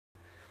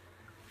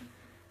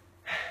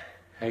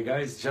Hey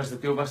guys, just the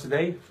two of us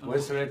today.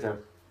 Where's Sarita?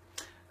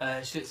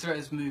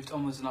 Sarita's moved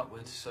onwards and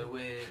upwards, so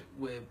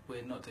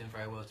we're not doing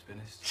very well, to be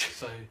honest.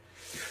 So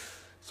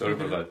Sorry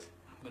for that.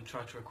 I'm going to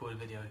try to record a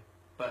video,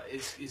 but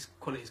its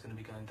quality is going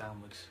to be going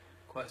downwards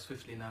quite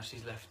swiftly now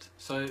she's left.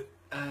 So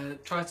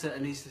try to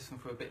at least listen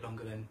for a bit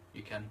longer than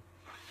you can.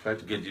 Try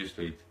to get used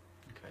to it.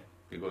 Okay.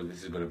 Because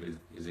this is going to be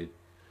easy.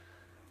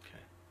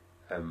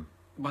 Okay.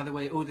 By the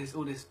way, all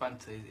this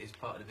banter is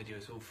part of the video.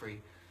 It's all free,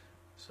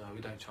 so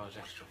we don't charge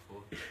extra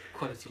for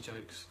quality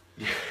jokes.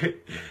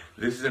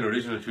 This is an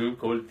original tune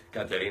called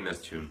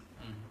Caterina's tune.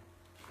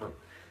 Mm-hmm.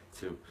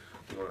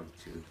 1,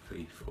 2,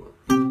 3, 4.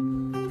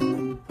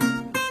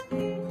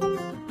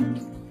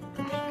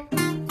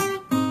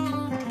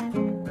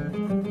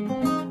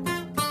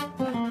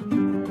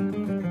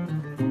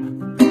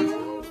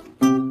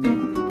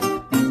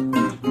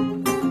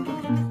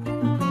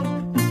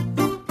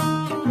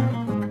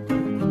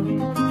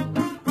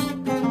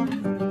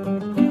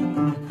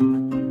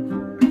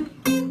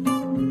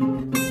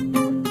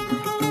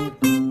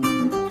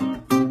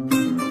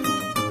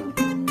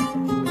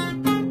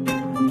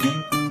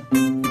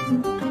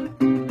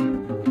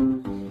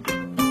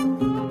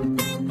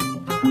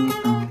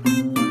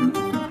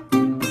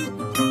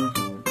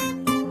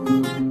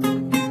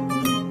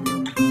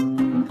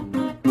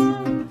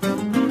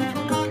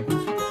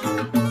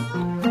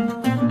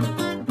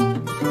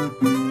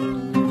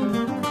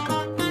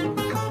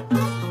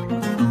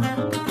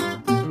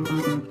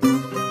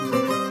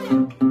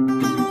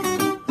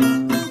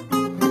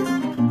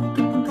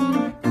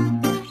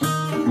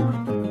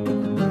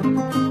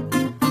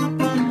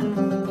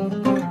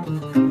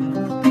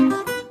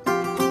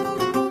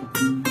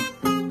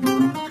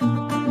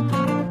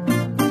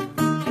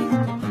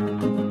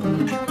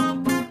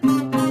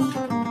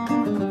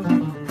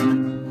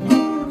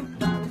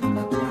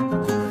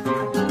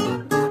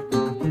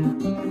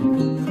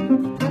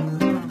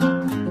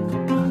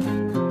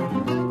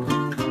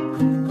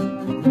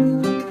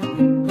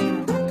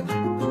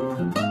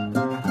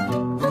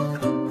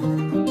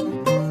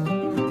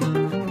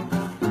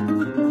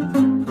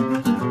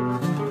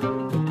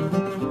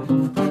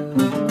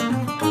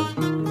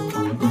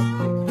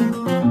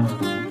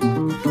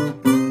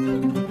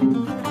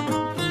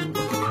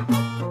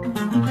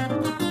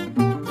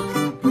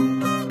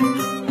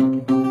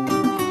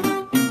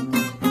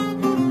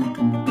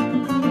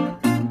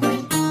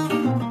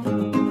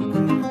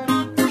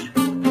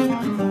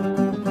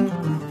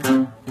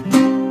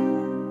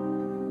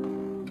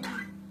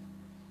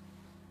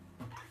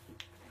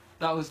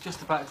 That was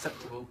just about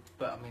acceptable,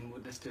 but I mean,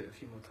 let's do it a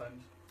few more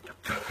times.